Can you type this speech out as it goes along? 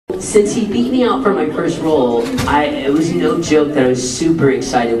Since he beat me out for my first role, it was no joke that I was super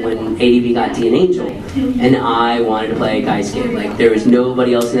excited when ADV got D.N.Angel, and I wanted to play Daisuke. Like, there was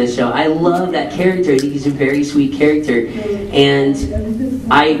nobody else in that show. I love that character. I think he's a very sweet character. And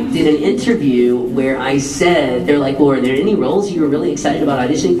I did an interview where I said, they're like, well, are there any roles you were really excited about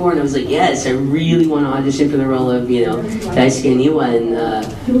auditioning for? And I was like, yes, I really want to audition for the role of, Daisuke Niwa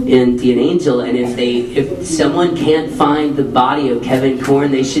in D.N.Angel. And if someone can't find the body of Kevin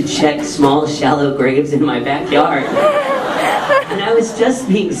Korn, they should check small, shallow graves in my backyard. And I was just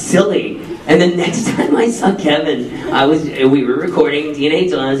being silly. And the next time I saw Kevin, we were recording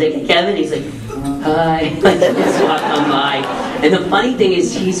D.N.Angel, and I was like, hey, Kevin, he's like, hi, like, just walk on by. And the funny thing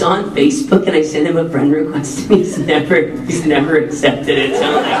is, he's on Facebook, and I sent him a friend request, and he's never accepted it. So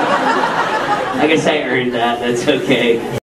I'm like, I guess I earned that. That's okay.